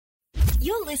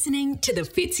You're listening to the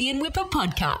Fitzy and Whipper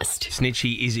podcast.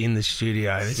 Snitchy is in the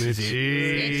studio.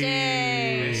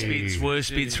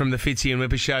 Worst bits from the Fitzy and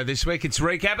Whipper show this week. It's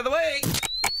Recap of the Week.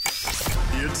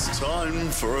 It's time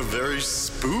for a very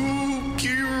spooky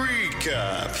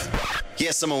recap.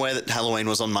 Yes, I'm aware that Halloween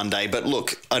was on Monday, but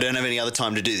look, I don't have any other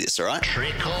time to do this, all right?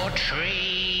 Trick or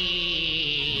treat.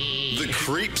 The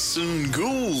creeps and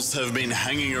ghouls have been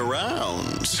hanging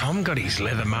around. Tom got his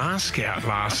leather mask out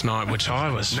last night, which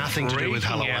I was Nothing to do with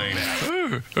freaking Halloween.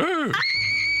 out. Ooh.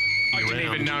 I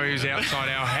didn't even know he was outside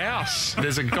our house.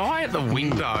 There's a guy at the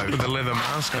window with a leather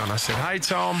mask on. I said, "Hey,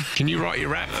 Tom, can you write your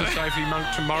rap for Sophie Monk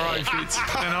tomorrow, Fitz?"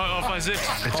 And off I zipped.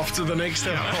 Off to the next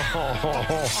one.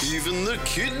 Even the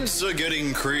kids are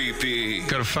getting creepy.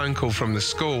 Got a phone call from the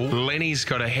school. Lenny's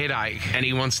got a headache and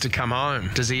he wants to come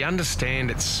home. Does he understand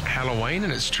it's Halloween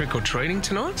and it's trick-or-treating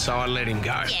tonight? So I let him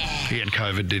go. He had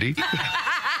COVID, did he?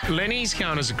 Lenny's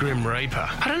going as a Grim Reaper.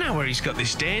 I don't know where he's got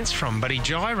this dance from, but he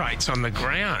gyrates on the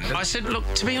ground. I said, look,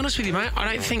 to be honest with you, mate,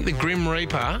 I don't think the Grim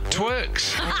Reaper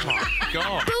twerks. Oh, my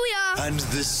God. Booyah! And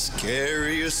the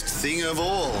scariest thing of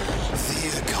all,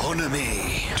 the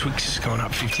economy. Twix has gone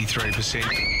up 53%.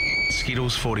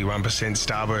 Skittles 41%.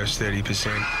 Starburst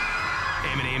 30%.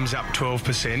 M&M's up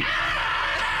 12%.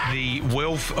 The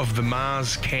wealth of the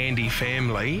Mars Candy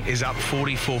family is up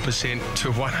 44%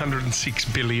 to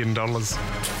 $106 billion.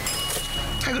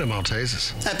 I got a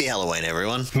Maltesers. Happy Halloween,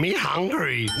 everyone. Me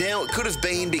hungry. Now, it could have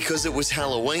been because it was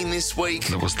Halloween this week.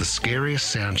 That was the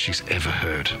scariest sound she's ever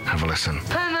heard. Have a listen.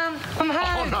 Hi, Mum. I'm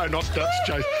home. Oh, no, not that's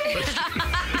Chase.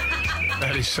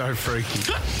 That is so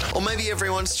freaky. Or maybe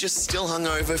everyone's just still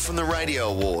hungover from the radio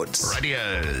awards.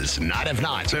 Radios, night of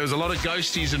night. There was a lot of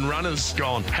ghosties and runners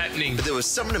gone happening. But there was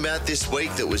something about this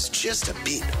week that was just a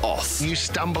bit off. You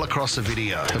stumble across a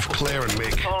video of Claire and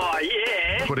Mick Oh,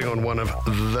 yeah. putting on one of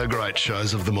the great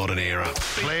shows of the modern era.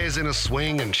 Claire's in a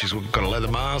swing and she's got a leather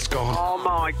mask on. Oh,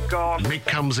 my God. Mick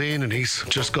comes in and he's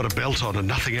just got a belt on and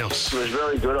nothing else. It was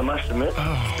really good, I must admit.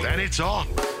 And it's on.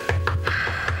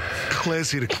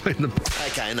 Claire's here to clean them.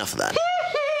 Okay, enough of that.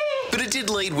 But it did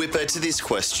lead Whipper to this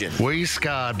question. Were you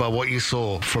scarred by what you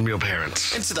saw from your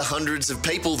parents? And to the hundreds of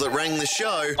people that rang the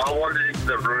show, I wandered into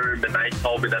the room and they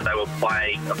told me that they were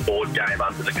playing a board game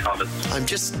under the covers. I'm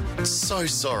just so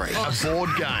sorry. A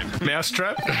board game.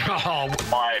 Mousetrap? Oh,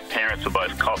 My parents were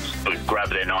both cops who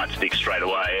grabbed their nightstick straight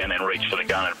away and then reached for the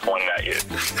gun and pointed at you.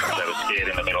 They were scared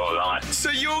in the middle of the night. So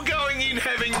you're going in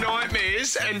having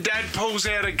nightmares and Dad pulls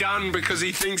out a gun because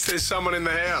he thinks there's someone in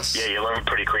the house? Yeah, you learn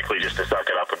pretty quickly just to suck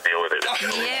it up and deal with it.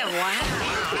 Yeah,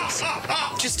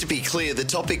 wow. Just to be clear, the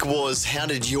topic was, how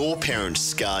did your parents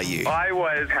scar you? I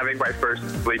was having my first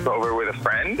sleepover with a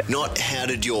friend. Not how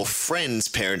did your friend's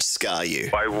parents scar you?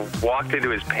 I walked into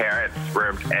his parents'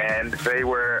 room and they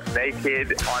were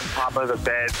naked on top of the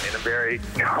bed in a very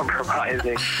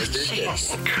compromising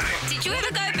position. Did you ever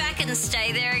go back and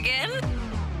stay there again?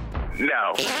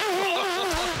 No.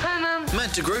 Hi, Mum.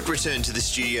 Matt DeGroot returned to the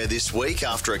studio this week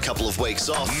after a couple of weeks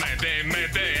off.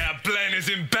 Mayday, our plane is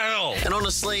in peril. And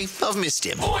honestly, I've missed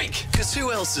him. Oink! Because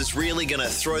who else is really going to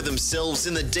throw themselves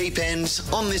in the deep end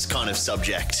on this kind of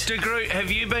subject? DeGroot,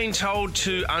 have you been told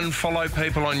to unfollow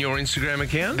people on your Instagram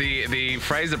account? The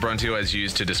phrase that Bronte always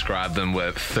used to describe them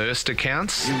were thirst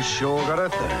accounts. You sure got a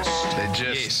thirst. They're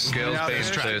just girls Yeah, being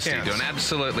thirst thirsty, accounts. doing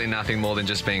absolutely nothing more than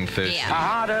just being thirsty. Yeah. A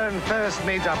hard-earned thirst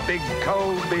needs a big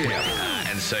cold beer.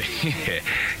 And so,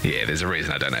 yeah, there's a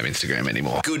reason I don't have Instagram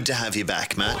anymore. Good to have you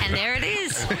back, Matt. And there it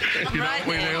is. I'm right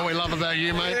we there. love about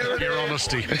you, mate. Your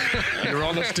honesty. Your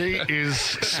honesty is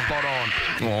spot on.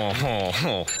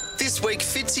 Oh. This week,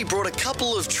 Fitzy brought a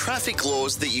couple of traffic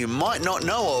laws that you might not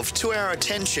know of to our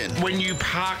attention. When you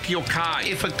park your car,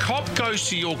 if a cop goes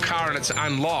to your car and it's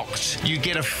unlocked, you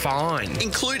get a fine.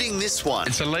 Including this one.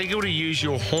 It's illegal to use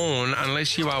your horn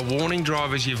unless you are warning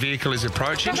drivers your vehicle is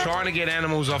approaching, trying to get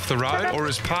animals off the road, or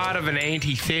as part of an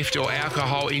anti-theft or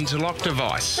alcohol interlock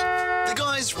device. The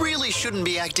guys really shouldn't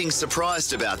be acting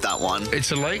surprised about that one.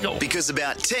 It's illegal. Because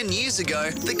about 10 years ago,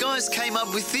 the guys came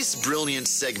up with this brilliant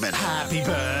segment. Happy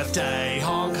birthday,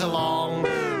 honk along.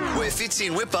 Where Fitzy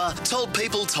and Whipper told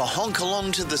people to honk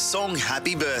along to the song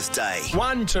Happy Birthday.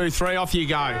 1, 2, 3, off you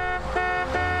go.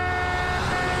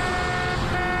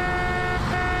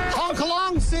 Honk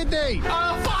along, Sydney.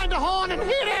 I'll find a horn and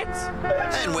hit it.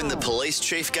 And when the police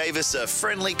chief gave us a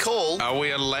friendly call, Are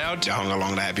we allowed to honk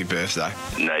along to Happy Birthday?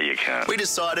 No, you can't. we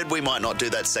decided we might not do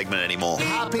that segment anymore.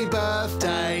 Happy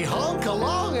birthday, honk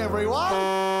along, everyone.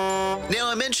 Now,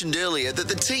 I mentioned earlier that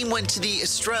the team went to the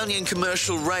Australian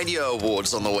Commercial Radio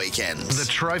Awards on the weekend. The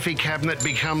trophy cabinet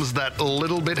becomes that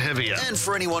little bit heavier. And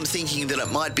for anyone thinking that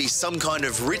it might be some kind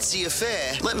of ritzy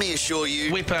affair, let me assure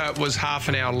you, Whipper was half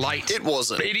an hour late. it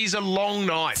wasn't. It is a long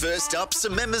night. First up,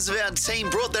 some members of our team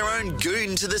brought their own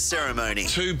goon to the ceremony.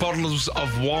 2 bottles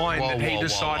of wine that he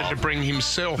decided to bring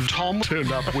himself. Tom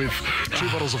turned up with 2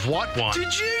 bottles of white wine.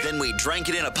 Did you? Then we drank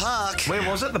it in a park. Where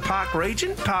was it? The Park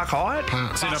Region? Park Hyatt?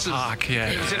 It's in a park, yeah.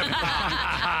 It's in a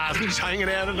park. He's hanging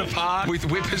out in the park with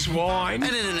Whipper's wine.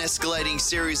 And in an escalating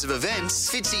series of events,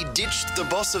 Fitzy ditched the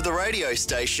boss of the radio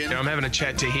station. I'm having a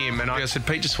chat to him, and I said,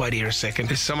 Pete, just wait here a second.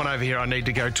 There's someone over here I need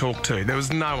to go talk to. There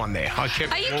was no one there. I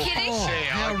kept Are you walking. kidding?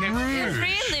 Yeah, I kept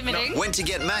Really limiting. Went to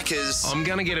get Macca's, I'm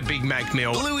going to get a Big Mac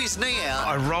meal. blew his knee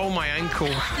I out, roll my ankle,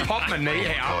 pop my knee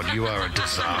out. God, you are a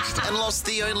disaster. and lost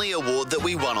the only award that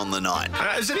we won on the night.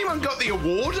 Has anyone got the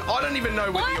award? I don't even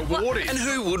know what the award is. And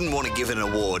who wouldn't want to give an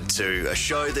award to a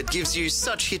show that gives you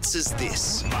such hits as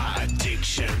this? My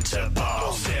addiction to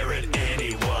balls, they're at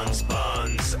anyone's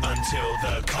buns until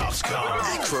the cops come.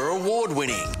 ACRA award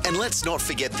winning. And let's not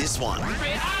forget this one.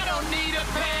 I don't need a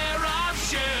pair of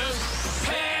shoes,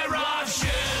 pair of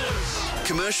shoes.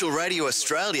 Commercial Radio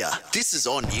Australia, this is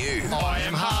on you. I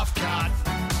am half cut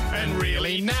and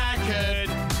really knackered,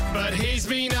 but here's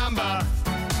me number,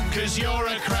 'cause you're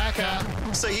a cracker.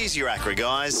 So here's your ACRA,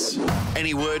 guys.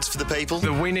 Any words for the people?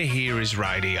 The winner here is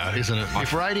radio. Isn't it?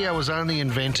 If radio was only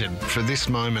invented for this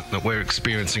moment that we're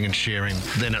experiencing and sharing,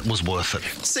 then it was worth it.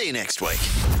 See you next week.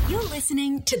 You're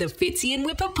listening to the Fitzy and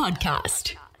Whipper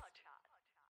podcast.